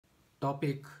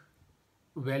topic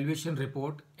valuation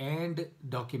report and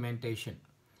documentation.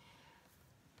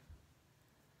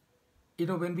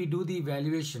 When we do the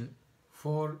valuation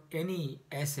for any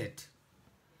asset,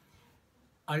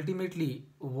 ultimately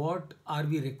what are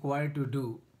we required to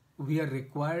do? We are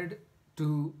required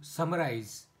to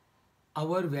summarize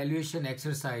our valuation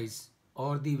exercise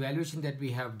or the valuation that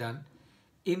we have done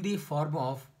in the form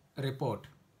of report.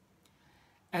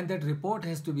 And that report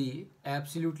has to be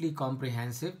absolutely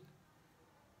comprehensive.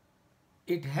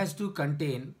 It has to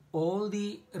contain all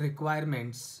the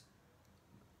requirements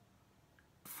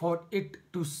for it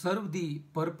to serve the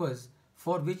purpose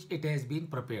for which it has been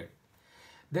prepared.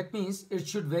 That means it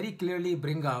should very clearly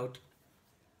bring out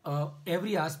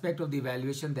every aspect of the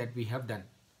valuation that we have done.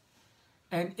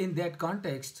 And in that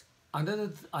context,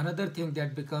 another thing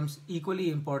that becomes equally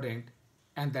important,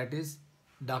 and that is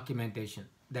documentation.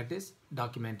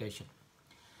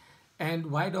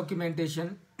 And why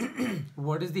documentation?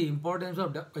 What is the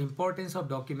importance of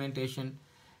documentation?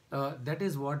 That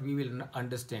is what we will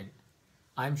understand.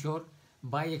 I'm sure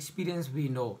by experience we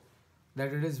know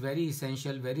that it is very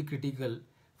essential, very critical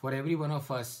for every one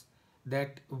of us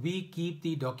that we keep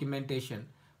the documentation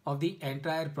of the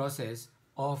entire process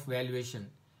of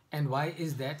valuation. And why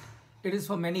is that? It is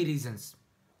for many reasons.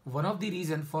 One of the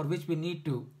reasons for which we need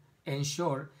to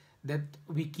ensure that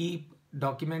we keep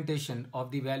documentation of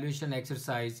the valuation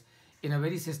exercise in a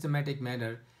very systematic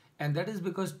manner, and that is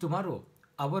because tomorrow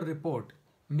our report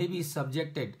may be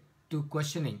subjected to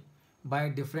questioning by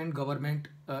different government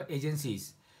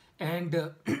agencies, and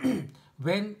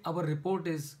when our report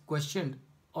is questioned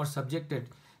or subjected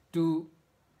to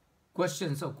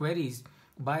questions or queries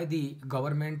by the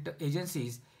government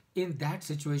agencies, in that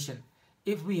situation,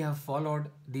 if we have followed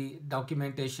the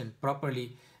documentation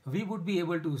properly, we would be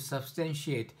able to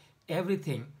substantiate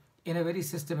everything in a very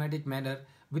systematic manner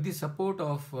with the support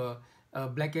of a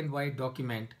black and white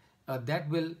document that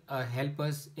will help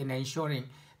us in ensuring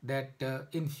that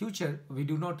in future we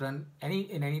do not run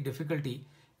any difficulty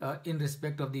in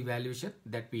respect of the valuation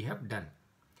that we have done.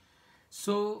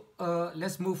 So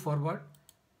let's move forward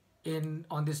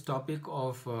on this topic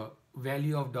of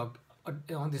valuation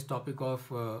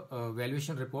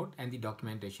report and the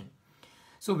documentation.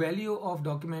 So value of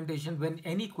documentation: when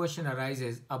any question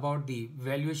arises about the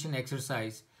valuation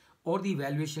exercise or the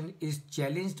valuation is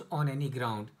challenged on any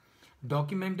ground,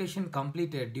 documentation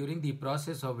completed during the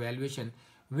process of valuation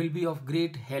will be of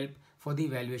great help for the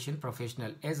valuation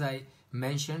professional, as I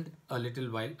mentioned a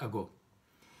little while ago.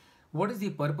 What is the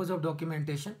purpose of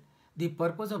documentation? The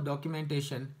purpose of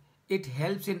documentation, it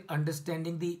helps in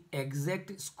understanding the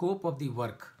exact scope of the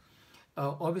work.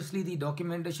 Obviously, the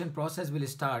documentation process will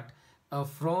start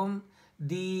from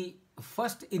the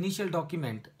first initial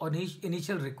document or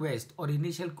initial request or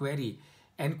initial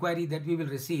inquiry that we will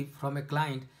receive from a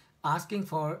client asking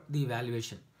for the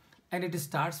valuation, and it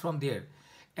starts from there.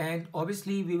 And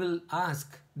obviously we will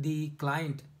ask the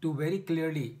client to very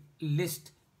clearly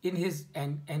list in his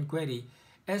inquiry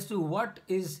as to what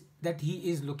is that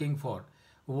he is looking for,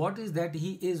 what is that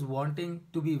he is wanting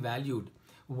to be valued,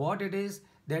 what it is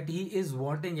that he is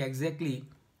wanting exactly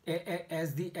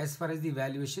as far as the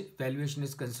valuation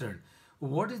is concerned,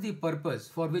 what is the purpose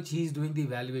for which he is doing the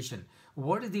valuation,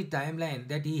 what is the timeline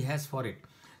that he has for it.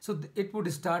 So it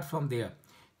would start from there,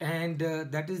 and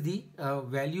that is the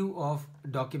value of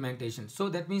documentation. So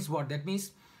that means what? That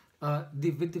means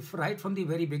right from the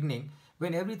very beginning,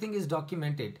 when everything is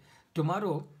documented,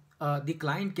 tomorrow the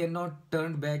client cannot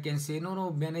turn back and say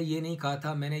no मैंने ये नहीं कहा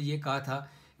था, मैंने ये कहा था,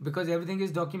 because everything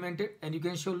is documented and you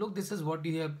can show, look, this is what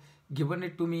you have given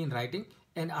it to me in writing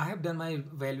and I have done my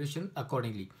valuation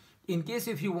accordingly. In case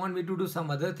if you want me to do some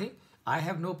other thing, I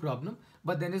have no problem,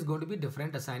 but then it's going to be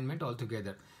different assignment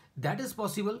altogether. That is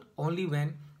possible only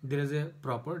when there is a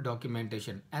proper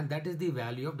documentation, and that is the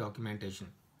value of documentation.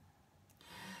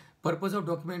 Purpose of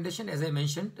documentation, as I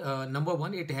mentioned, number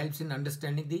one, it helps in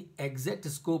understanding the exact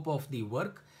scope of the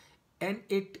work, and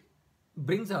it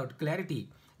brings out clarity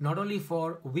not only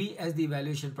for we as the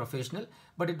valuation professional,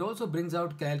 but it also brings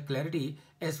out clarity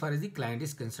as far as the client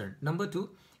is concerned. Number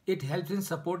two, it helps in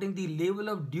supporting the level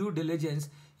of due diligence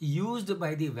used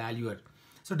by the valuer.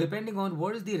 So depending on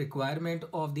what is the requirement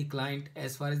of the client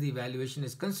as far as the valuation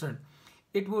is concerned,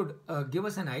 it would give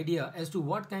us an idea as to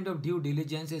what kind of due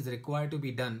diligence is required to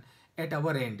be done at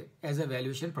our end as a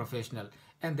valuation professional,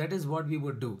 and that is what we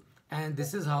would do, and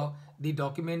this is how the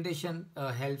documentation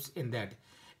helps in that.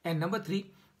 And number three,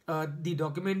 the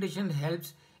documentation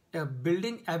helps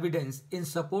building evidence in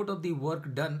support of the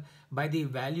work done by the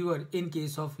valuer in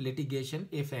case of litigation,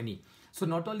 if any. So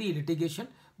not only litigation,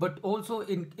 but also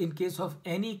in case of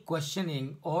any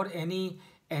questioning or any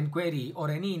enquiry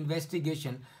or any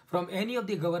investigation from any of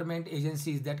the government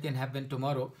agencies that can happen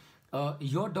tomorrow,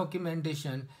 your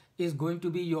documentation is going to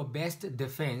be your best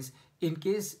defense in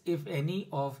case if any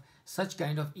of such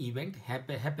kind of event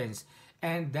happens.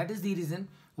 And that is the reason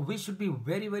we should be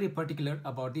very, very particular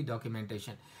about the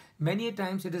documentation. Many a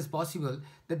times it is possible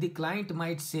that the client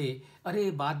might say,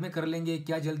 अरे बाद में कर लेंगे,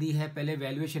 क्या जल्दी है, पहले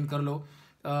valuation कर लो.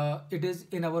 It is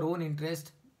in our own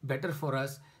interest, better for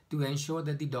us to ensure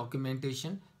that the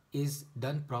documentation is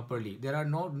done properly. There are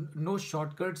no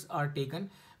shortcuts are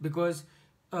taken, because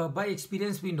by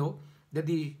experience we know that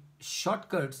the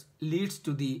shortcuts leads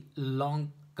to the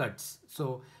long cuts.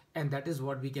 So, and that is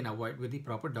what we can avoid with the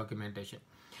proper documentation.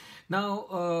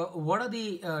 Now, what are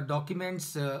the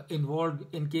documents involved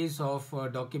in case of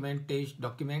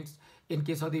documents in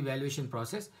case of the valuation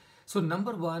process? So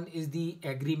number one is the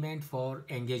agreement for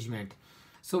engagement.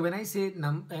 So when I say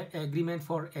agreement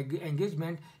for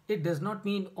engagement, it does not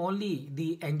mean only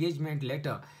the engagement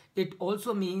letter. It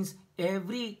also means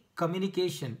every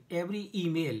communication, every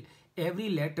email, every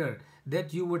letter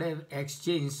that you would have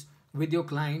exchanged with your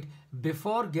client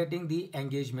before getting the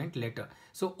engagement letter.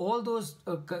 So all those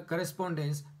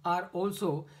correspondence are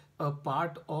also a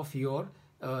part of your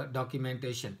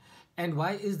documentation. And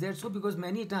why is that so? Because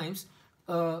many times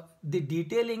the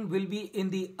detailing will be in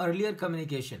the earlier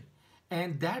communication,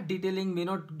 and that detailing may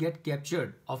not get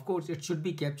captured. Of course, it should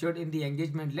be captured in the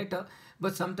engagement letter,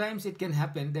 but sometimes it can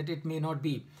happen that it may not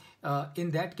be.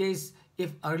 In that case,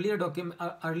 if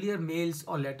earlier mails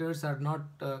or letters are not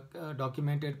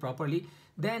documented properly,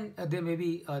 then there may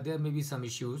be some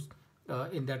issues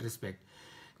in that respect.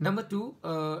 Number two,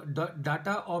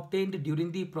 data obtained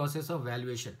during the process of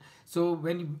valuation. So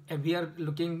when we are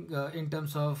looking in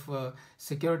terms of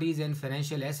securities and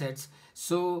financial assets,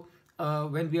 so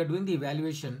when we are doing the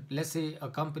evaluation, let's say a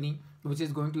company which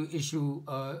is going to issue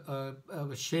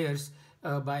shares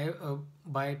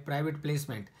by private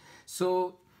placement.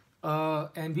 So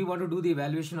and we want to do the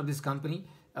evaluation of this company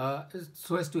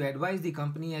so as to advise the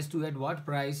company as to at what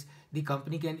price the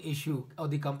company can issue or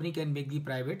the company can make the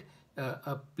private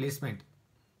placement.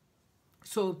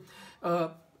 So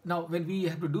now when we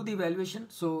have to do the evaluation,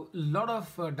 so a lot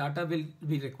of data will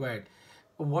be required.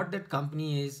 What that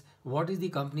company is, what is the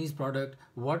company's product,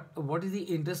 what is the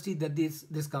industry that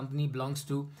this company belongs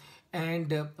to,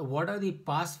 and what are the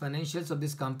past financials of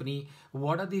this company,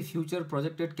 what are the future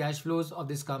projected cash flows of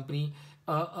this company,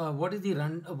 what is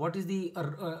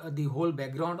the whole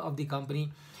background of the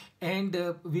company. And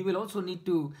we will also need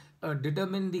to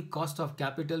determine the cost of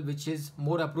capital which is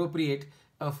more appropriate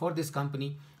for this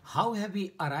company. How have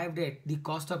we arrived at the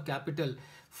cost of capital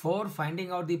for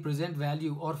finding out the present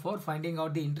value or for finding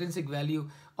out the intrinsic value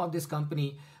of this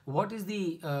company? What is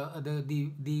the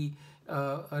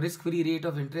risk-free rate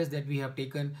of interest that we have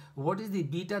taken? What is the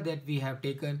beta that we have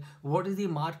taken? What is the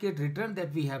market return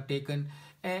that we have taken?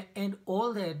 And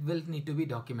all that will need to be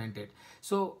documented.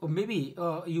 So maybe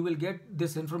you will get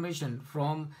this information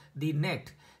from the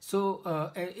net.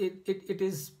 So it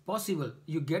is possible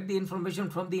you get the information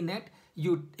from the net,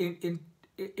 you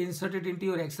insert it into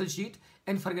your Excel sheet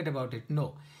and forget about it.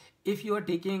 No, if you are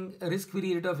taking a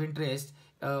risk-free rate of interest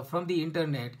from the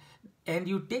internet, and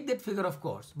you take that figure, of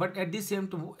course, but at the same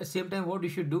time, what you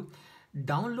should do,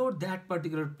 download that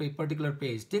particular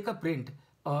page, take a print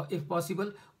if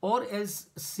possible, or else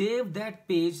save that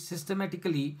page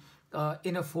systematically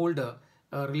in a folder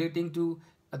relating to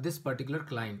this particular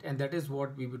client, and that is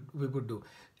what we would do.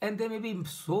 And there may be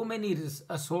so many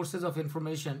sources of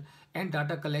information and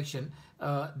data collection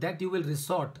that you will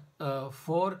resort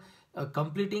for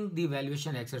completing the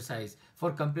valuation exercise,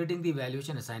 for completing the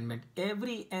valuation assignment.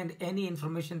 Every and any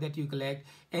information that you collect,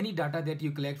 any data that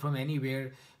you collect from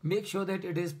anywhere, make sure that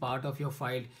it is part of your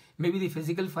file, maybe the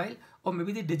physical file or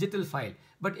maybe the digital file,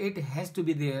 but it has to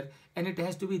be there, and it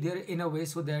has to be there in a way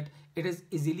so that it is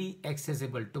easily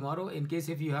accessible. Tomorrow, in case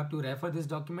if you have to refer this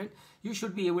document, you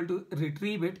should be able to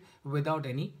retrieve it without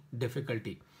any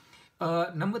difficulty.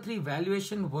 Number three,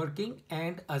 valuation working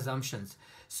and assumptions.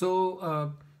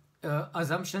 So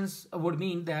assumptions would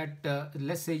mean that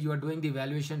let's say you are doing the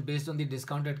valuation based on the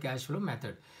discounted cash flow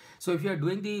method. So if you are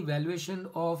doing the valuation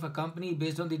of a company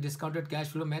based on the discounted cash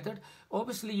flow method,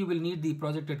 obviously you will need the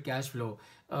projected cash flow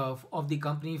of the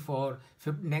company for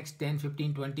next 10,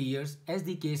 15, 20 years, as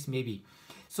the case may be.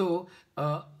 So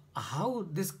how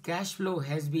this cash flow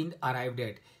has been arrived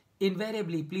at?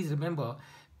 Invariably, please remember,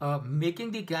 making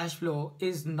the cash flow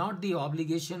is not the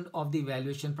obligation of the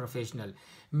valuation professional.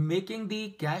 Making the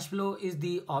cash flow is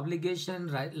the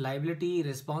obligation, liability,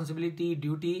 responsibility,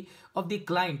 duty of the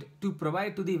client to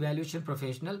provide to the valuation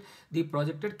professional the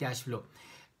projected cash flow.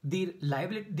 the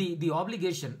liability, the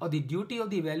obligation or the duty of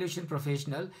the valuation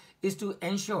professional is to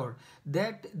ensure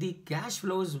that the cash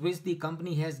flows which the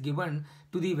company has given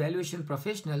to the valuation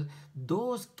professional,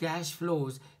 those cash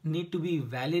flows need to be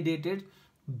validated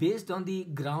based on the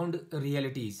ground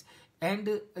realities,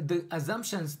 and the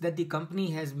assumptions that the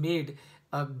company has made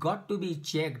got to be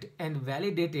checked and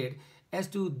validated as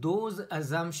to those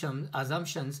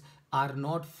assumptions are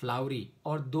not flowery,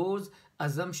 or those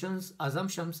assumptions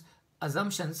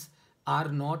are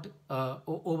not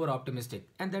over optimistic,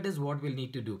 and that is what we'll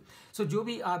need to do. So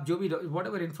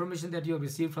whatever information that you have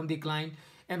received from the client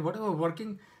and whatever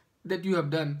working that you have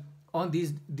done on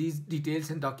these details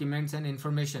and documents and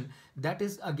information, that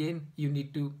is again you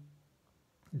need to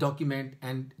document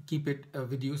and keep it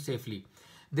with you safely.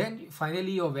 Then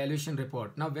finally your valuation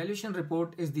report. Now valuation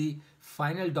report is the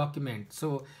final document,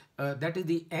 so that is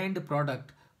the end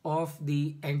product of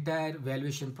the entire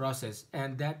valuation process,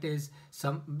 and that is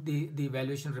the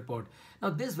valuation report. Now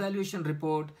this valuation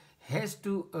report has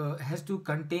to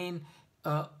contain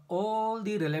all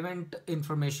the relevant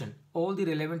information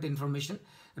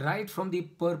right from the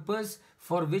purpose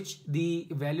for which the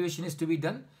valuation is to be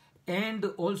done, and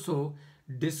also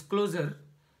disclosure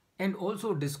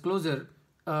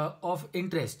of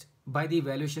interest by the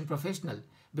valuation professional,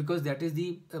 because that is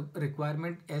the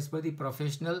requirement as per the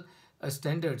professional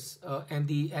standards and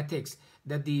the ethics,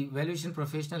 that the valuation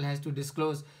professional has to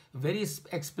disclose very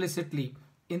explicitly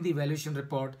in the valuation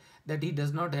report that he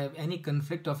does not have any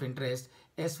conflict of interest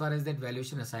as far as that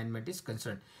valuation assignment is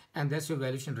concerned, and that's your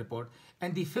valuation report.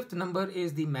 And the fifth number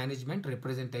is the management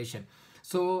representation.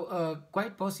 So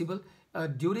quite possible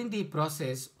during the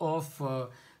process of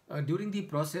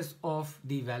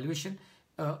the valuation,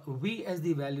 we as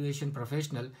the valuation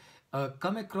professional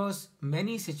come across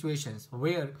many situations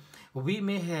where we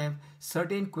may have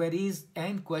certain queries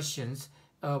and questions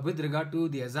with regard to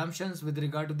the assumptions, with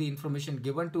regard to the information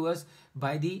given to us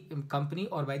by the company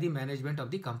or by the management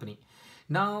of the company.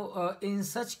 Now, in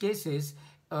such cases,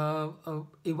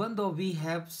 even though we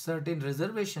have certain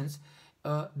reservations,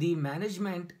 the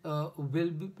management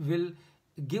will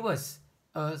give us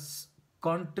a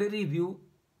contrary view,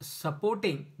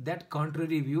 supporting that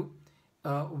contrary view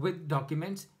with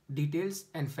documents, details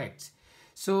and facts.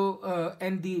 So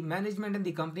and the management and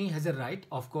the company has a right,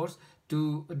 of course,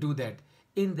 to do that.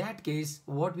 In that case,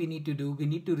 what we need to do, we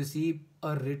need to receive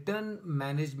a written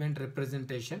management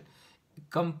representation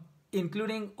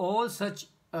including all such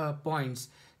points,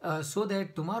 so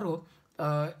that tomorrow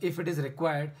if it is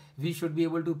required, we should be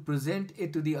able to present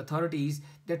it to the authorities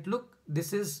that look,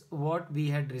 this is what we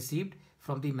had received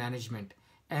from the management,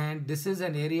 and this is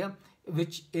an area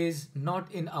which is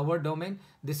not in our domain.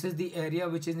 This is the area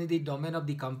which is in the domain of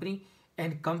the company,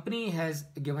 and company has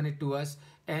given it to us,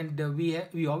 and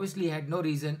we obviously had no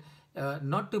reason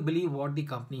not to believe what the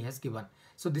company has given.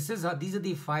 So these are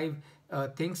the five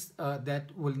things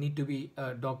that will need to be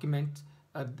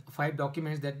five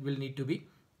documents that will need to be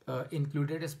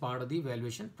included as part of the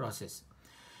valuation process.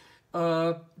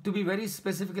 To be very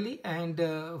specifically and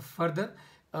further,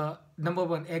 number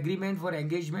one, agreement for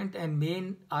engagement and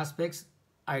main aspects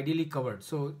ideally covered.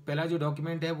 So पहला जो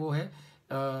document है वो है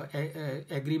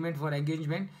agreement for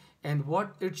engagement and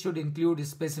what it should include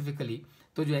specifically.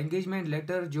 तो जो engagement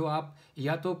letter जो आप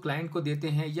या तो client को देते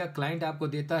हैं या client आपको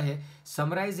देता है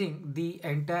summarizing the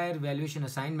entire valuation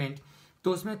assignment,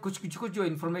 तो उसमें कुछ जो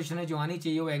information है जो आनी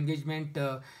चाहिए वो engagement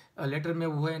letter में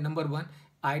वो है number one,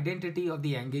 identity of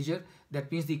the engager.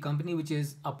 That means the company which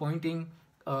is appointing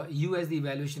you as the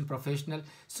valuation professional.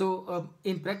 So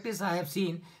in practice I have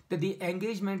seen that the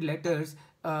engagement letters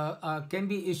can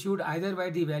be issued either by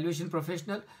the valuation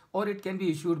professional or it can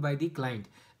be issued by the client.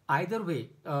 Either way,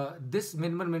 this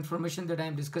minimum information that I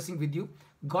am discussing with you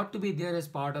got to be there as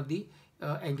part of the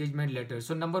engagement letter.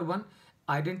 So number one,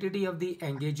 identity of the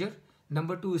engager.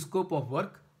 Number two, scope of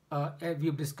work. We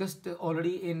have discussed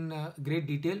already in great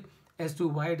detail as to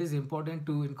why it is important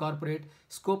to incorporate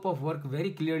scope of work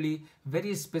very clearly,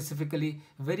 very specifically,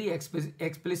 very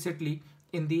explicitly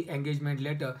in the engagement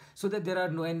letter, so that there are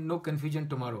no confusion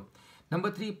tomorrow. Number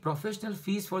three, professional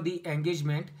fees for the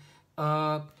engagement,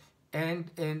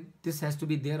 and this has to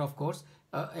be there, of course,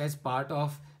 as part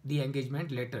of the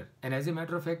engagement letter. And as a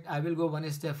matter of fact, I will go one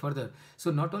step further. So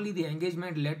not only the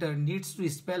engagement letter needs to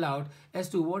spell out as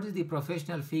to what is the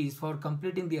professional fees for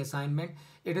completing the assignment,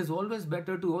 it is always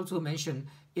better to also mention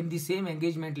in the same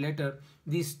engagement letter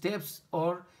the steps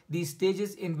or the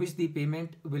stages in which the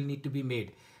payment will need to be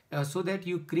made, so that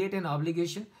you create an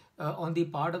obligation on the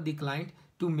part of the client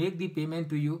to make the payment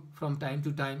to you from time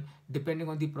to time depending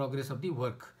on the progress of the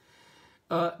work.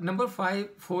 Number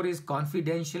 4 is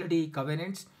confidentiality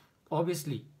covenants.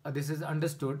 Obviously, this is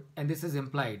understood and this is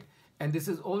implied. And this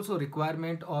is also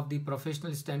requirement of the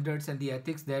professional standards and the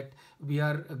ethics that we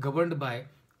are governed by,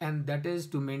 and that is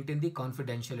to maintain the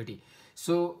confidentiality.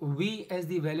 So we as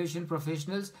the valuation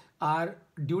professionals are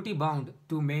duty bound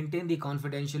to maintain the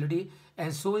confidentiality,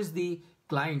 and so is the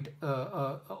client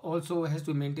also has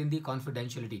to maintain the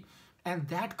confidentiality. And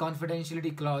that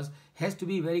confidentiality clause has to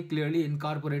be very clearly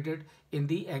incorporated in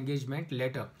the engagement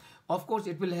letter. Of course,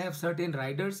 it will have certain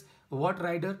riders. What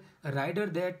rider? A rider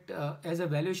that as a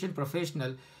valuation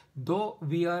professional, though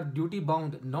we are duty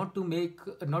bound not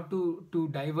to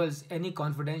divulge any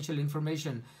confidential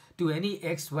information to any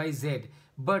XYZ,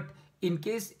 but in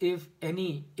case if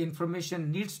any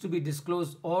information needs to be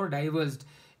disclosed or divulged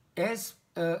as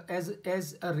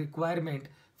a requirement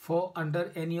for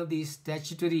under any of these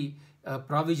statutory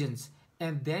provisions,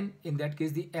 and then in that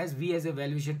case as we as a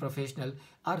valuation professional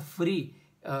are free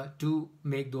to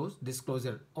make those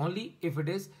disclosure only if it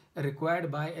is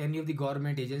required by any of the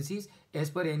government agencies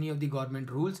as per any of the government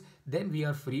rules. Then we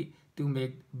are free to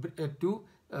make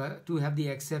to have the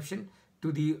exception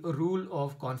to the rule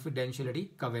of confidentiality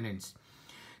covenants.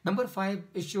 Number 5,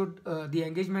 it should the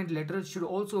engagement letter should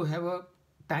also have a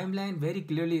timeline very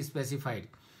clearly specified.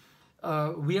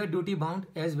 We are duty bound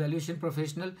as valuation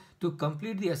professional to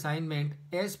complete the assignment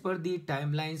as per the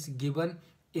timelines given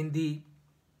in the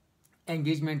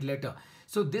engagement letter.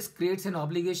 So this creates an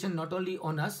obligation not only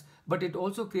on us, but it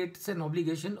also creates an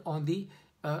obligation on the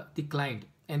client.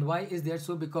 And why is that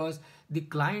so? Because the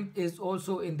client is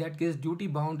also in that case duty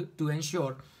bound to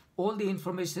ensure all the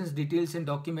informations, details and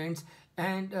documents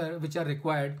and which are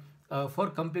required for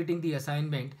completing the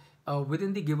assignment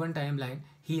within the given timeline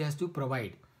he has to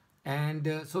provide.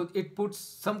 And so it puts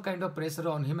some kind of pressure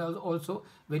on him also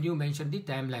when you mention the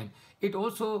timeline. It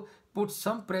also puts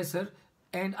some pressure,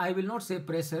 and I will not say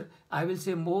pressure, I will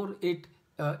say more it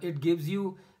gives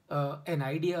you an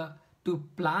idea to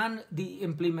plan the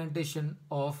implementation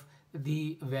of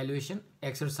the valuation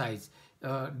exercise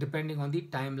depending on the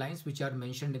timelines which are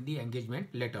mentioned in the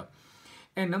engagement letter.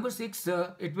 And number 6,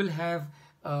 it will have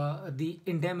the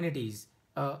indemnities.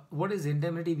 What is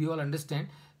indemnity? We all understand,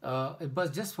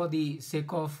 but just for the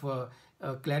sake of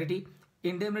clarity,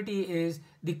 indemnity is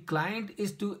the client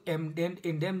is to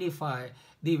indemnify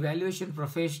the valuation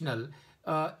professional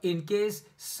in case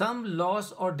some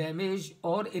loss or damage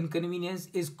or inconvenience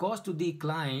is caused to the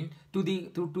client to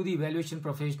the valuation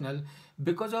professional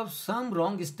because of some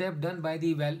wrong step done by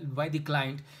the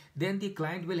client. Then the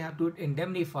client will have to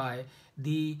indemnify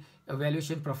the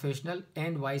valuation professional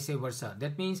and vice versa.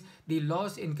 That means the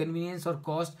loss, inconvenience or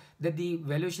cost that the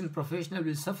valuation professional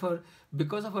will suffer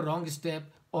because of a wrong step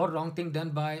or wrong thing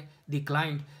done by the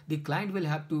client will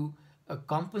have to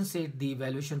compensate the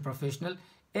valuation professional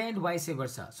and vice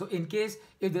versa. So in case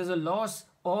if there's a loss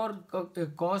or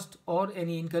cost or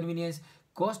any inconvenience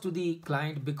caused to the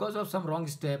client because of some wrong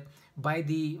step by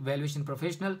the valuation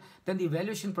professional, then the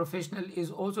valuation professional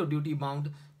is also duty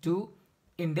bound to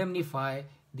indemnify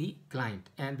the client.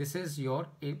 And this is your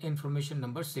information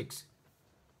number 6.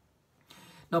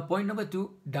 Now point number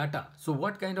 2, data. So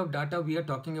what kind of data we are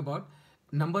talking about?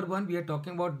 Number 1, we are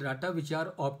talking about data which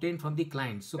are obtained from the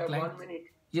client. So client, 1 minute.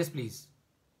 Yes please.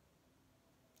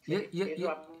 ये जो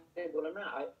आपने बोला ना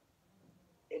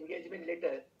engagement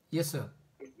letter, yes sir,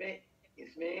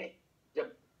 इसमें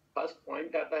जब first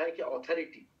point आता है कि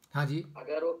ऑथोरिटी, हाँ जी,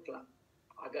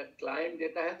 अगर क्लाइंट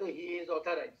देता है तो ही इज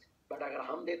ऑथराइज्ड, बट अगर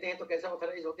हम देते हैं तो कैसे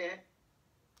ऑथराइज होते हैं?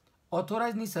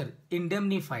 ऑथोराइज नहीं सर,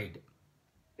 इंडेमनिफाइड।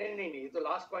 नहीं, तो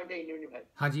लास्ट पॉइंट है इंडेमनिफाइड।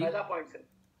 हाँ जी, पहला point sir,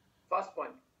 first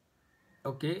point.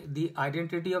 Okay, the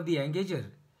identity of the engager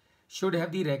should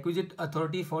have the requisite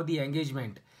authority for the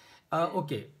engagement.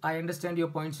 Okay, I understand your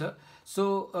point, sir.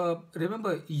 So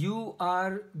remember, you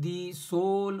are the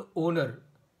sole owner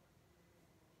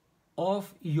of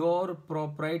your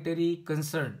proprietary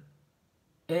concern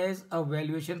as a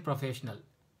valuation professional,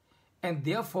 and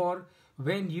therefore,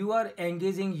 when you are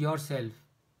engaging yourself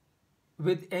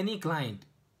with any client,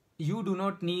 you do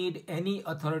not need any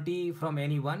authority from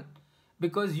anyone,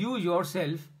 because you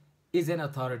yourself is an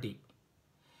authority.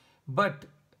 But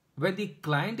when the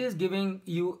client is giving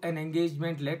you an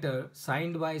engagement letter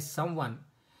signed by someone,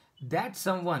 that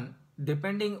someone,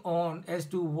 depending on as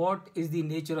to what is the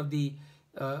nature of the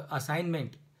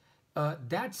assignment,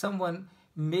 that someone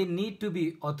may need to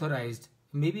be authorized,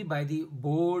 maybe by the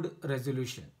board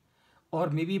resolution or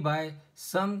maybe by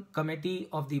some committee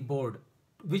of the board,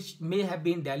 which may have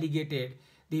been delegated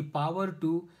the power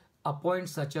to appoint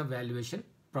such a valuation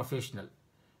professional.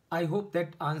 I hope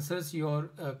that answers your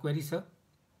query, sir.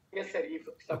 Yes, sir. If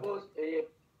suppose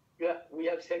we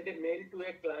have sent a mail to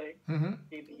a client,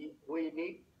 we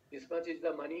need this much is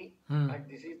the money, Hmm. and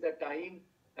this is the time,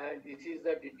 and this is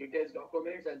the details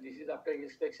documents, and this is after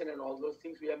inspection, and all those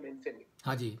things we are mentioning.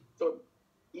 Haji. So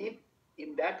if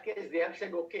in that case they have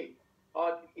said okay,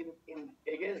 or in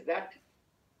against that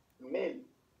mail,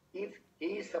 if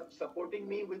he is supporting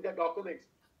me with the documents,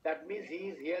 that means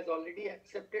he has already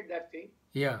accepted that thing,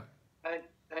 Yeah.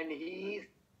 and he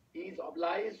is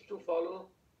obliged to follow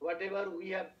whatever we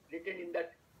have written in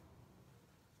that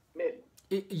mail.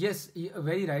 Yes,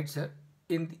 very right, sir.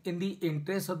 In the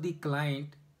interest of the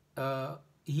client,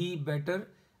 he better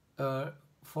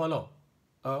follow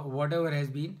whatever has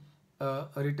been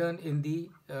written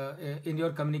in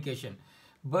your communication.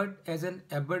 But as an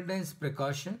abundance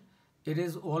precaution, it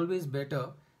is always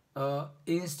better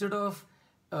instead of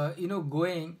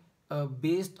going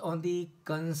based on the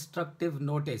constructive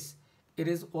notice. It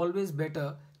is always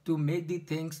better to make the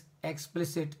things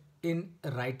explicit in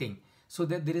writing so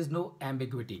that there is no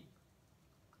ambiguity.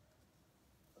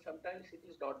 Sometimes it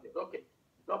is not there. Okay,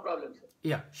 no problem, sir.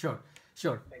 Yeah, sure,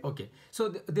 sure. Okay. So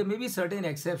there may be certain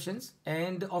exceptions,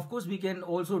 and of course, we can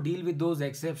also deal with those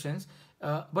exceptions.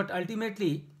 But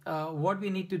ultimately, what we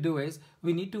need to do is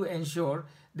we need to ensure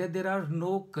that there are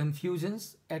no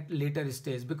confusions at later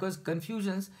stage, because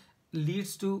confusions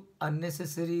leads to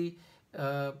unnecessary,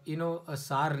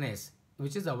 sourness,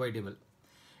 which is avoidable.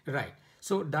 Right.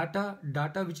 So data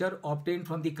which are obtained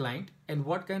from the client, and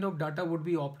what kind of data would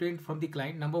be obtained from the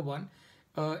client? Number one,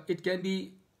 it can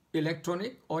be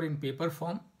electronic or in paper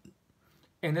form.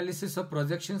 Analysis of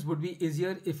projections would be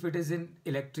easier if it is in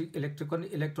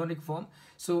electronic form.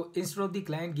 So instead of the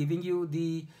client giving you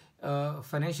the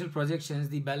financial projections,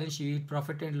 the balance sheet,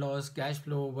 profit and loss, cash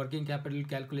flow, working capital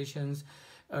calculations,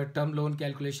 term loan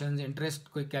calculations, interest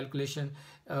calculation,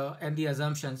 and the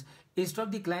assumptions, instead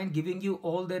of the client giving you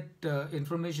all that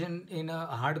information in a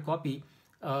hard copy,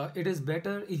 it is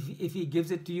better if he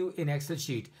gives it to you in Excel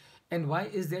sheet. And why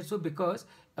is that so? Because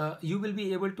you will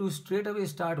be able to straight away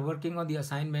start working on the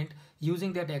assignment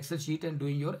using that Excel sheet and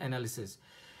doing your analysis.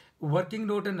 Working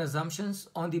note and assumptions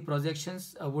on the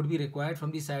projections would be required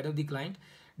from the side of the client.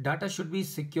 Data should be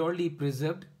securely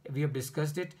preserved. We have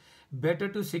discussed it. Better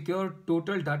to secure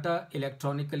total data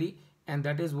electronically, and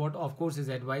that is what of course is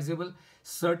advisable.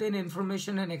 Certain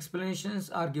information and explanations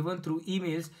are given through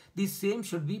emails. The same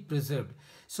should be preserved.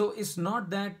 So it's not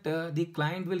that the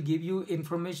client will give you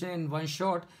information in one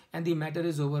shot and the matter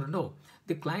is over. No,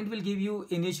 the client will give you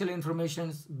initial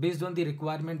information based on the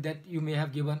requirement that you may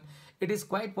have given. It is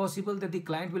quite possible that the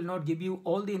client will not give you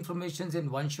all the informations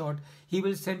in one shot. He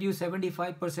will send you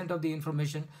 75% of the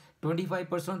information,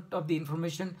 25% of the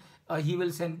information he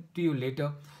will send to you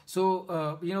later.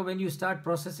 So, when you start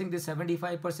processing the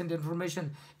 75%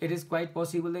 information, it is quite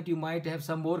possible that you might have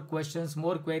some more questions,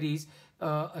 more queries,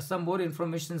 some more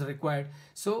information required.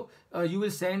 So, you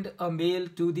will send a mail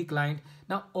to the client.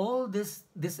 Now, all this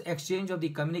exchange of the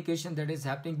communication that is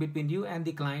happening between you and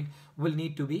the client will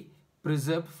need to be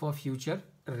preserved for future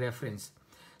reference.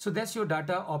 So, that's your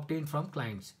data obtained from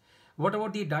clients. What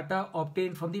about the data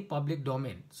obtained from the public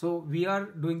domain? So, we are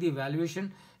doing the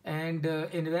evaluation, and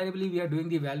invariably we are doing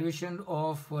the evaluation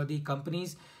of the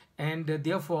companies, and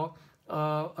therefore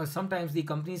sometimes the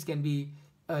companies can be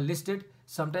listed,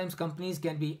 sometimes companies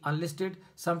can be unlisted,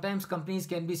 sometimes companies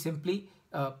can be simply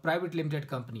private limited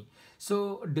company.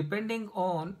 So depending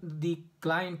on the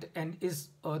client and is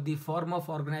the form of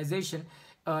organization,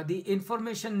 the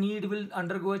information need will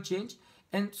undergo a change,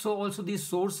 and so also the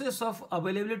sources of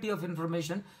availability of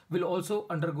information will also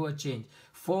undergo a change.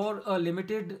 For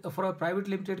a private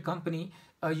limited company,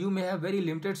 you may have very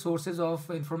limited sources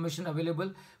of information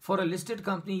available. For a listed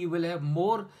company, you will have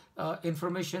more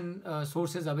information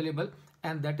sources available,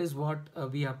 and that is what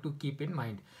we have to keep in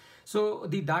mind. So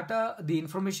the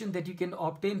information that you can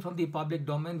obtain from the public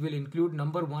domain will include,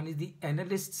 number one is the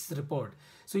analyst's report.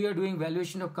 So you are doing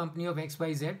valuation of company of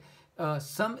XYZ.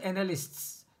 Some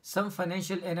analysts, some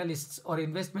financial analysts or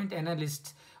investment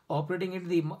analysts operating in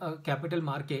the capital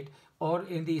market or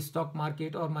in the stock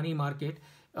market or money market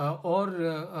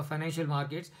or financial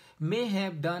markets may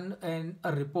have done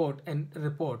a report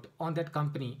on that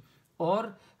company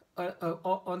or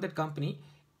on that company,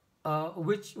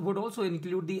 which would also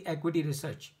include the equity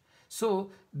research.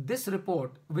 So this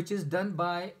report, which is done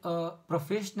by a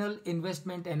professional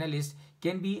investment analyst,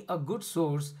 can be a good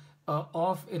source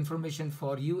of information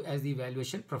for you as the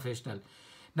valuation professional.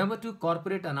 Number two,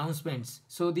 corporate announcements.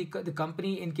 So the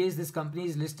company, in case this company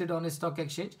is listed on a stock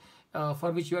exchange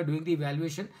for which you are doing the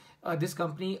valuation, this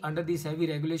company under these heavy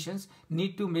regulations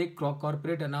need to make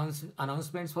corporate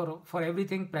announcements for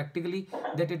everything practically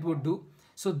that it would do.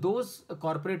 So those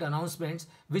corporate announcements,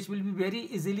 which will be very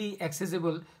easily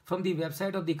accessible from the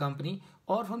website of the company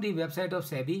or from the website of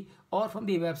SEBI or from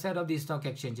the website of the stock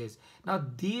exchanges. Now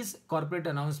these corporate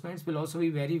announcements will also be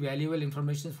very valuable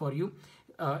information for you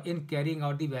in carrying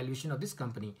out the valuation of this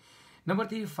company. Number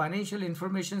three, financial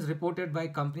information is reported by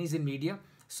companies in media.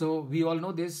 So we all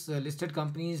know this, listed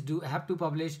companies do have to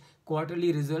publish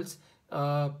quarterly results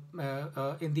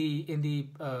in the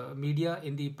media,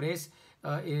 in the press,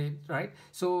 right?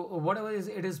 So whatever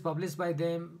it is published by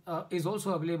them is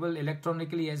also available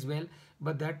electronically as well,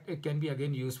 but that it can be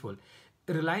again useful.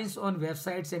 Reliance on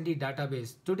websites and the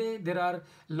database. Today there are a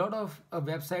lot of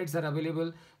websites are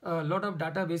available, a lot of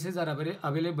databases are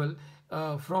available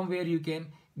from where you can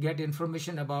get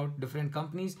information about different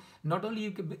companies. Not only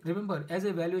you can, remember, as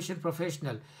a valuation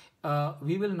professional,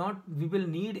 we will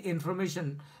need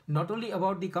information not only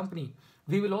about the company,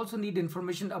 we will also need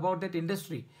information about that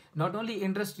industry. Not only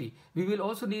industry, we will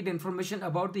also need information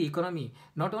about the economy.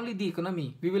 Not only the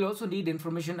economy, we will also need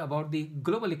information about the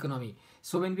global economy.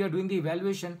 So when we are doing the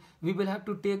evaluation, we will have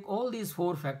to take all these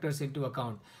four factors into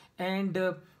account. And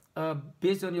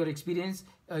based on your experience,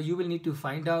 you will need to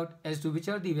find out as to which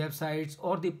are the websites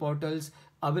or the portals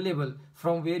available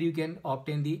from where you can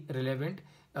obtain the relevant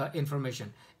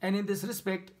information. And in this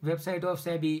respect, website of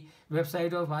SEBI,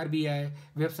 website of RBI,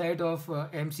 website of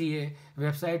MCA,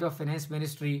 website of Finance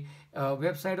Ministry,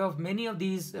 website of many of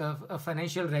these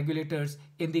financial regulators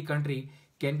in the country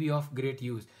can be of great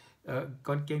use.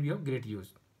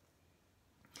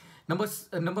 Number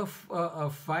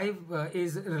five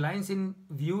is reliance in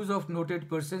views of noted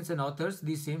persons and authors.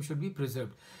 These same should be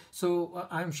preserved. So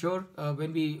I'm sure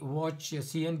when we watch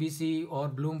CNBC or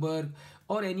Bloomberg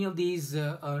or any of these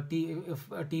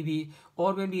TV,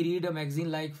 or when we read a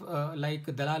magazine like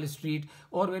Dalal Street,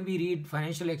 or when we read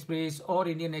Financial Express or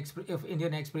Indian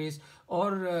Express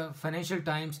or Financial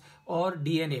Times or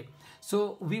DNA,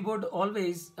 so we would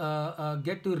always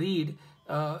get to read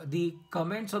the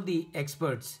comments of the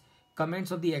experts,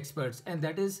 and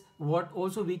that is what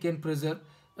also we can preserve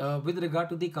with regard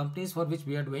to the companies for which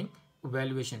we are doing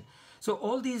valuation. So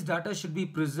all these data should be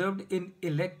preserved in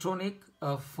electronic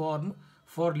form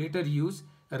for later use,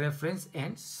 reference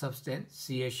and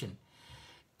substantiation.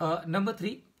 Number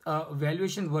three,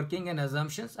 valuation working and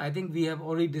assumptions. I think we have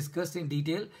already discussed in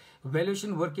detail.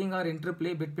 Valuation working are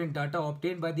interplay between data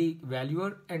obtained by the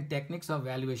valuer and techniques of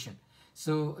valuation.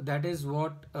 So that is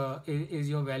what is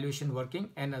your valuation working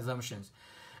and assumptions.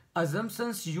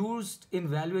 Assumptions used in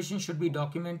valuation should be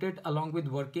documented along with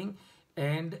working,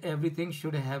 and everything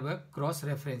should have a cross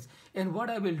reference. And what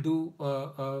I will do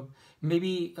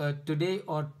maybe today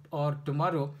or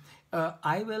tomorrow,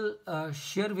 I will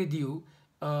share with you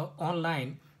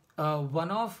online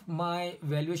one of my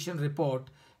valuation report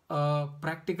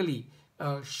practically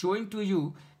showing to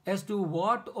you as to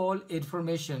what all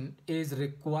information is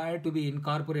required to be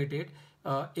incorporated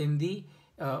in the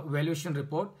valuation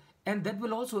report, and that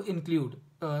will also include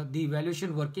the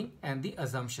valuation working and the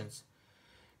assumptions.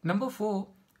 Number four,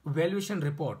 valuation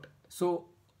report. So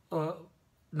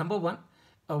number one,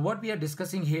 what we are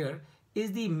discussing here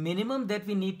is the minimum that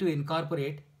we need to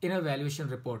incorporate in a valuation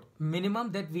report.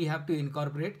 Minimum that we have to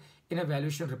incorporate in a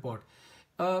valuation report.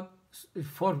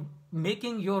 For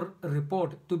making your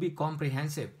report to be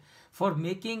comprehensive, for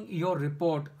making your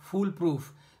report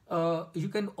foolproof, you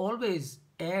can always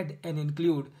add and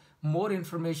include more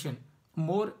information,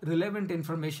 more relevant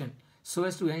information, so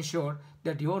as to ensure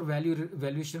that your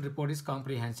valuation report is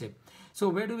comprehensive. So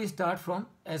where do we start from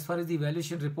as far as the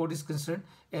valuation report is concerned?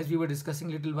 As we were discussing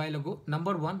a little while ago,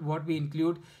 number one, what we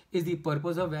include is the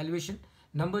purpose of valuation.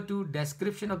 Number two,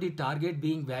 description of the target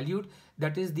being valued,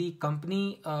 that is the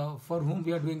company for whom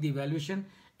we are doing the valuation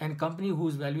and company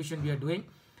whose valuation we are doing.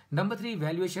 Number three,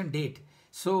 valuation date.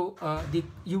 So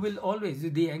you will always,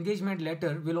 the engagement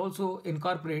letter will also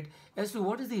incorporate as to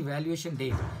what is the valuation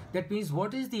date. That means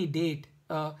what is the date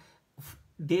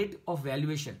of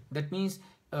valuation. That means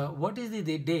what is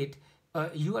the date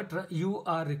you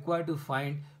are required to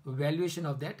find valuation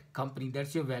of that company.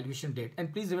 That's your valuation date.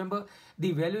 And please remember,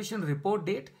 the valuation report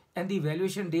date and the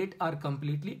valuation date are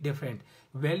completely different.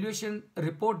 Valuation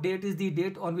report date is the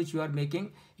date on which you are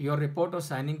making your report or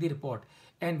signing the report,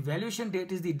 and valuation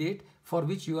date is the date for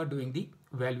which you are doing the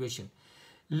valuation.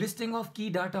 Listing of key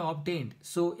data obtained.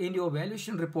 So in your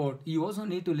valuation report, you also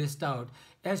need to list out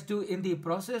as to, in the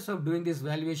process of doing this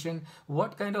valuation,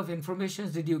 what kind of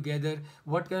information did you gather,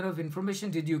 what kind of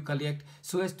information did you collect,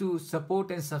 so as to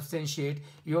support and substantiate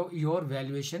your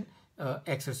valuation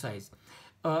exercise.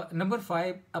 Number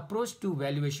five, approach to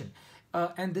valuation.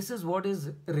 And this is what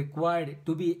is required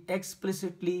to be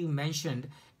explicitly mentioned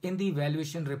in the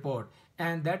valuation report.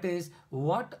 and that is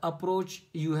what approach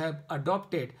you have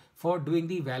adopted for doing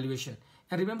the valuation.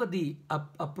 And remember, the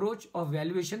approach of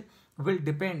valuation will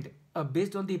depend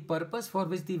based on the purpose for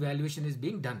which the valuation is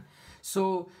being done.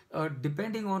 So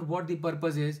depending on what the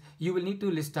purpose is, you will need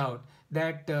to list out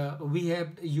that we have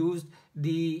used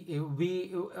the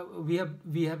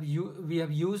we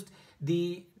have used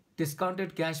the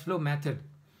discounted cash flow method,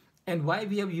 and why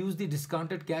we have used the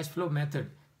discounted cash flow method,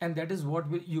 and that is what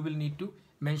you will need to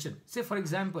mention. Say for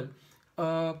example,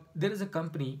 there is a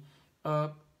company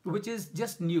which is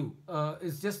just new,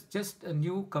 it's just a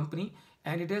new company,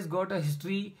 and it has got a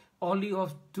history only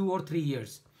of 2 or 3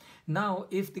 years. Now,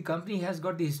 if the company has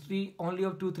got the history only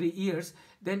of 2 3 years,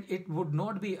 then it would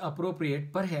not be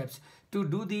appropriate, perhaps, to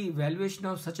do the valuation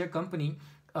of such a company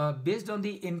based on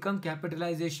the income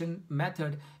capitalization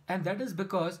method, and that is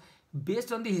because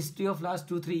based on the history of last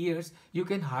 2 3 years, you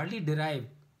can hardly derive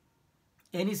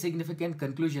any significant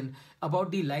conclusion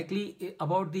about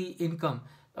the income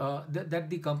that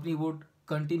the company would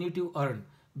continue to earn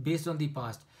based on the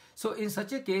past. So in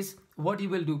such a case, what you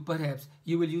will do, perhaps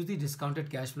you will use the discounted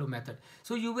cash flow method.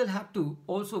 So you will have to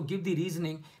also give the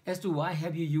reasoning as to why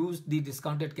have you used the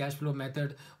discounted cash flow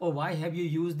method, or why have you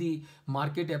used the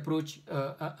market approach,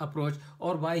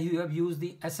 or why you have used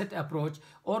the asset approach,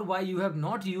 or why you have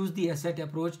not used the asset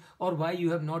approach, or why you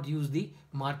have not used the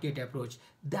market approach.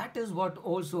 That is what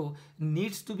also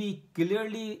needs to be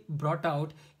clearly brought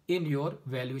out in your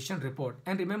valuation report.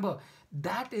 And remember,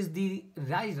 that is the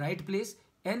right place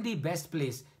and the best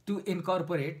place to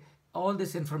incorporate all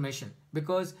this information,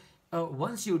 because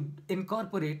once you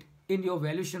incorporate in your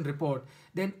valuation report,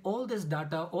 then all this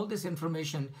data, all this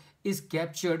information is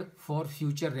captured for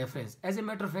future reference. As a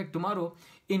matter of fact, tomorrow,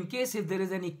 in case if there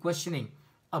is any questioning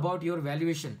about your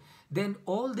valuation, then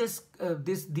all these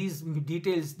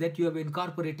details that you have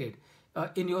incorporated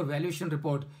in your valuation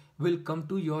report will come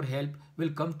to your help,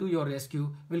 will come to your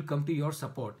rescue, will come to your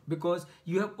support, because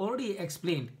you have already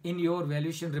explained in your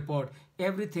valuation report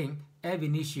everything ab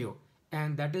initio,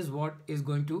 and that is what is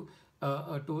going to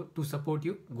support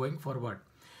you going forward.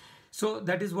 So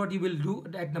that is what you will do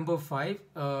at number 5.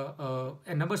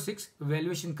 And number 6,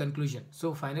 valuation conclusion.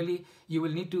 So finally, you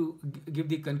will need to give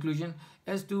the conclusion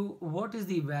as to what is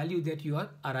the value that you are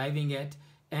arriving at,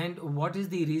 and what is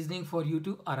the reasoning for you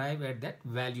to arrive at that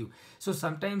value. So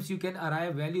sometimes you can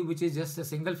arrive value which is just a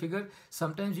single figure,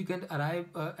 sometimes you can arrive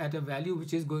at a value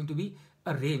which is going to be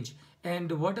a range,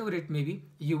 and whatever it may be,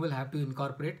 you will have to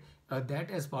incorporate that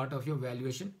as part of your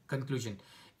valuation conclusion.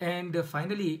 And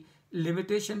finally,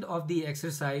 limitation of the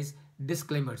exercise,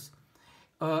 disclaimers.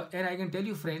 And I can tell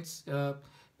you friends,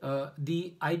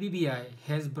 the IBBI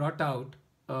has brought out,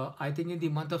 I think in the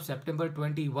month of September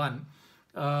 21,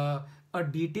 a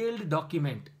detailed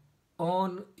document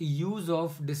on use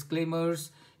of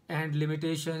disclaimers and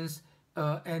limitations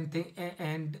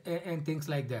and things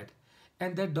like that.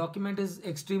 And that document is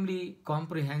extremely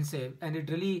comprehensive, and it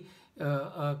really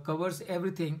covers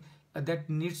everything that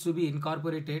needs to be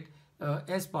incorporated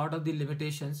as part of the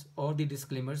limitations or the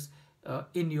disclaimers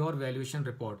in your valuation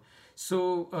report.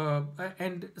 So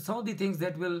and some of the things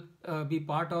that will be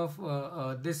part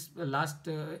of this last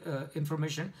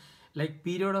information, like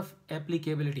period of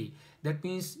applicability. That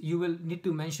means you will need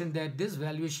to mention that this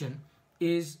valuation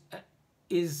is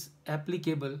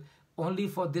applicable only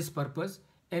for this purpose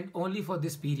and only for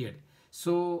this period.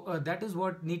 So that is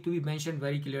what need to be mentioned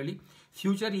very clearly.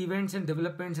 Future events and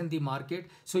developments in the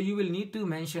market. So you will need to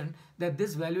mention that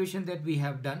this valuation that we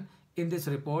have done in this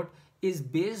report is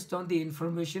based on the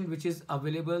information which is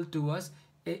available to us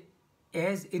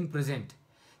as in present.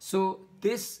 So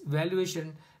this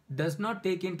valuation does not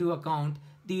take into account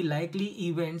the likely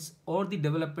events or the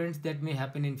developments that may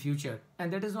happen in future,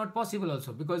 and that is not possible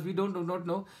also, because we do not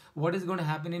know what is going to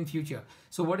happen in future.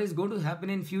 So what is going to happen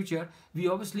in future, we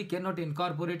obviously cannot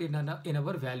incorporate in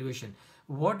our valuation.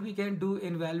 What we can do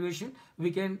in valuation,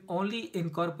 we can only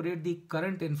incorporate the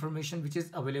current information which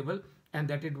is available, and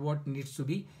that is what needs to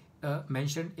be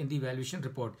mentioned in the valuation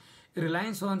report.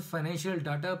 Reliance on financial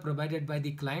data provided by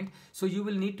the client. So you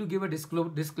will need to give a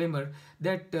disclaimer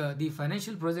that the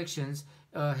financial projections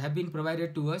have been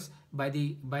provided to us by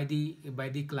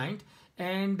the client,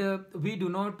 and we do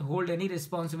not hold any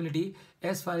responsibility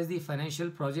as far as the financial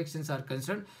projections are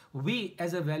concerned. We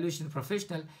as a valuation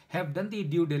professional have done the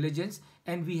due diligence,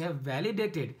 and we have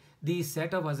validated the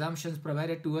set of assumptions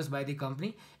provided to us by the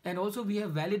company, and also we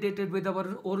have validated with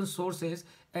our own sources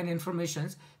and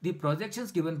informations the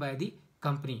projections given by the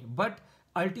company. But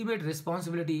ultimate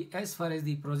responsibility as far as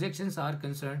the projections are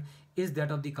concerned is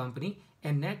that of the company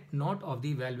and not of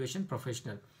the valuation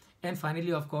professional. And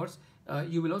finally, of course,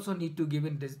 you will also need to give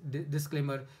in this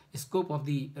disclaimer, scope of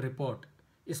the report,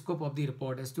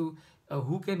 as to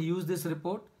who can use this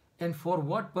report and for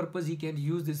what purpose he can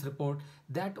use this report.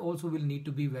 That also will need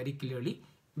to be very clearly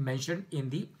mentioned in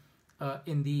the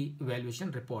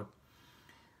valuation report.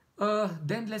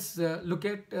 Then let's look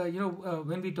at,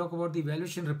 when we talk about the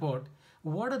valuation report,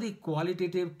 what are the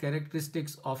qualitative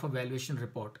characteristics of a valuation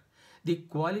report? The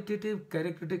qualitative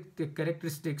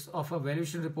characteristics of a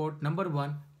valuation report: number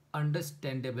one,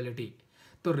 understandability.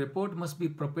 The report must be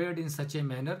prepared in such a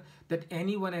manner that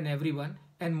anyone and everyone,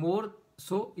 and more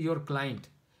so your client,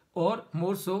 or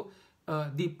more so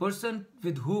the person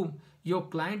with whom your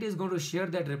client is going to share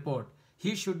that report,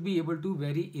 he should be able to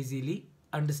very easily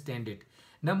understand it.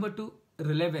 Number two,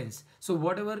 relevance. So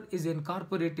whatever is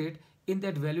incorporated in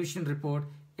that valuation report,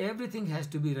 everything has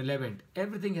to be relevant.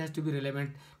 Everything has to be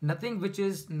relevant. Nothing which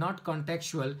is not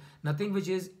contextual, nothing which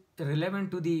is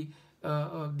relevant to the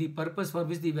purpose for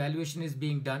which the valuation is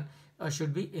being done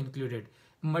should be included.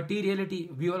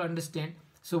 Materiality, we all understand.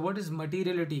 So what is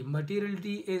materiality?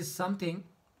 Materiality is something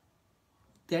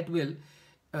that will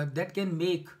that can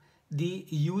make the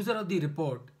user of the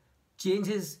report change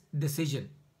his decision,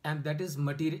 and that is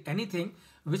material. Anything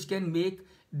which can make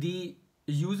the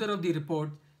user of the report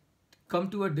come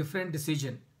to a different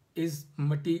decision is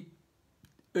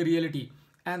materiality,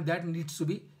 and that needs to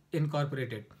be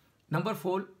incorporated. Number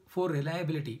four, for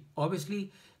reliability.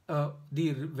 Obviously,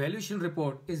 the valuation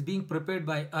report is being prepared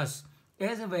by us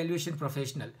as a valuation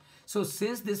professional. So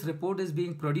since this report is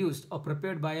being produced or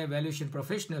prepared by a valuation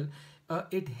professional,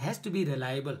 it has to be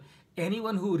reliable.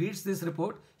 Anyone who reads this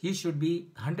report, he should be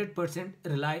 100%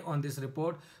 rely on this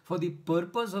report for the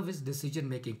purpose of his decision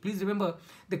making. Please remember,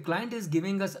 the client is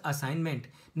giving us assignment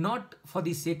not for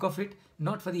the sake of it,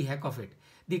 not for the heck of it.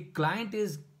 The client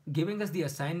is giving us the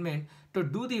assignment to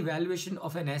do the valuation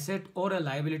of an asset or a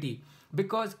liability,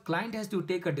 because client has to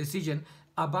take a decision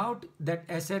about that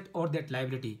asset or that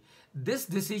liability. This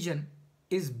decision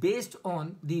is based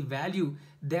on the value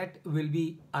that will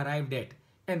be arrived at,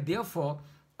 and therefore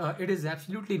it is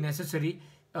absolutely necessary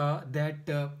that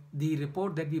the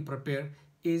report that we prepare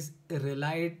is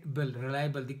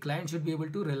reliable. The client should be able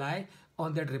to rely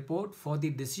on that report for the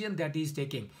decision that he is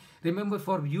taking. Remember,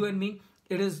 for you and me,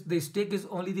 it is the stake is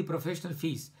only the professional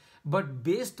fees. But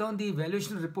based on the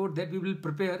valuation report that we will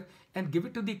prepare and give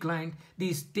it to the client,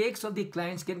 the stakes of the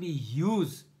clients can be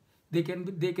huge. They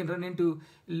can run into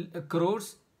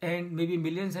crores and maybe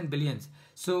millions and billions.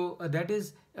 So that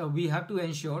is we have to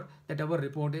ensure that our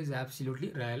report is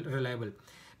absolutely reliable.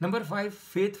 Number five,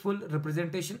 faithful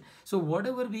representation. So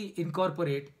whatever we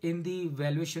incorporate in the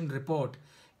valuation report,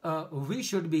 we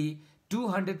should be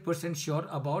 200% sure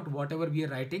about whatever we are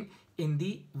writing in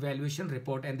the valuation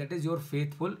report, and that is your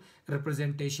faithful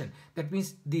representation. That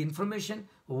means the information,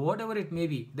 whatever it may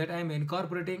be, that I am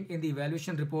incorporating in the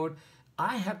valuation report,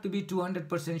 I have to be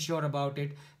 200% sure about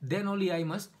it. Then only I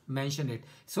must mention it.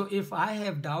 So if I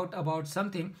have doubt about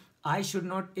something, I should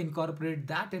not incorporate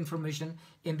that information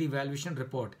in the valuation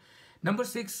report. Number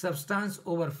six, substance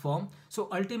over form. So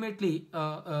ultimately,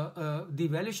 the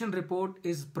valuation report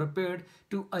is prepared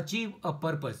to achieve a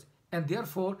purpose, and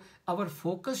therefore our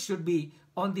focus should be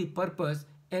on the purpose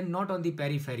and not on the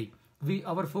periphery.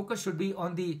 Our focus should be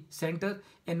on the center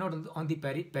and not on the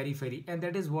periphery, and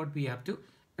that is what we have to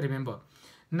remember.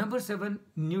 Number seven,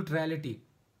 neutrality.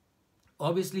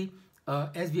 Obviously,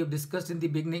 as we have discussed in the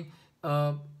beginning,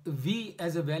 we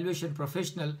as a valuation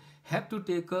professional have to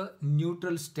take a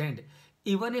neutral stand.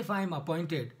 Even if I am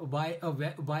appointed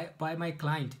by my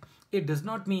client, it does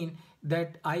not mean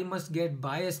that I must get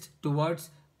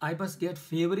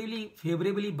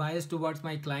favorably biased towards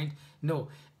my client. No,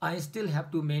 I still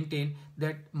have to maintain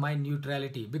that my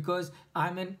neutrality, because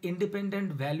I'm an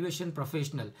independent valuation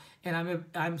professional,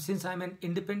 and since I'm an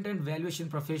independent valuation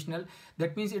professional,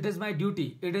 that means it is my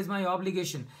duty, it is my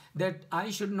obligation that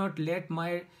I should not let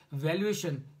my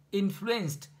valuation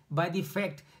influenced by the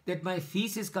fact that my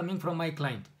fees is coming from my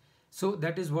client. So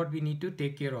that is what we need to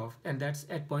take care of, and that's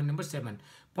at point number 7.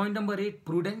 Point number 8,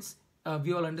 prudence.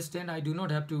 We all understand. I do not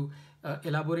have to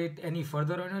elaborate any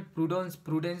further on it.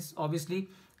 Prudence obviously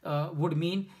would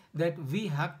mean that we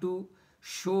have to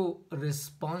show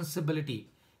responsibility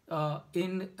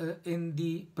in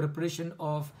the preparation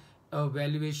of a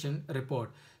valuation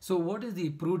report. So what is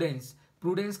the prudence?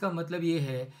 Prudence का मतलब ये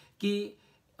है कि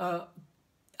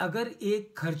अगर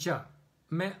एक खर्चा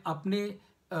मैं अपने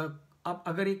अब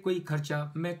अगर एक कोई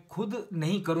खर्चा मैं खुद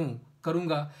नहीं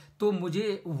करूँगा तो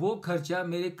मुझे वो खर्चा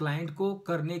मेरे क्लाइंट को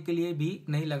करने के लिए भी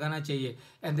नहीं लगाना चाहिए,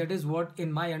 and that is what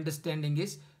in my understanding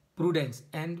is prudence,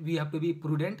 and we have to be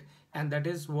prudent, and that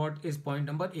is what is point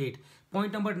number 8.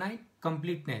 Point number 9,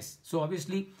 completeness. So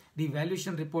obviously the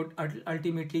valuation report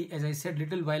ultimately, as I said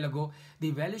little while ago,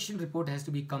 the valuation report has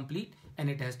to be complete and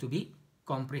it has to be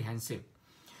comprehensive.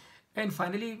 And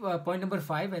finally, point number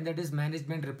 5, and that is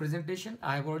management representation.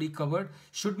 I have already covered,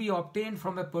 should be obtained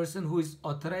from a person who is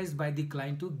authorized by the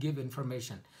client to give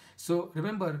information. So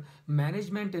remember,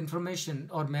 management information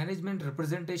or management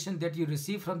representation that you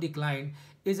receive from the client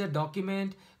is a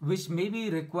document which may be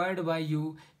required by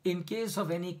you in case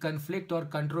of any conflict or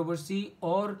controversy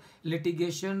or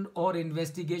litigation or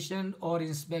investigation or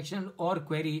inspection or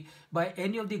query by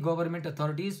any of the government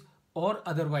authorities or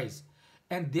otherwise.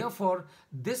 And therefore,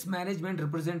 this management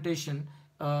representation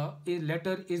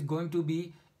letter is going to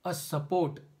be a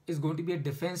support, is going to be a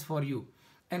defense for you.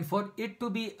 And for it to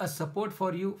be a support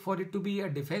for you, for it to be a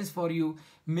defense for you,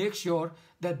 make sure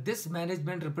that this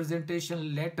management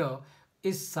representation letter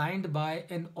is signed by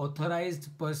an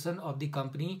authorized person of the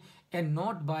company and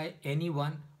not by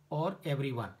anyone or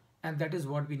everyone. And that is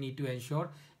what we need to ensure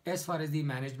as far as the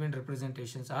management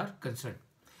representations are concerned.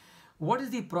 What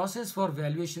is the process for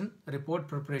valuation report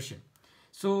preparation?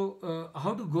 So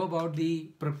how to go about the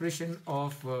preparation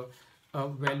of a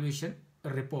valuation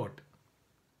report?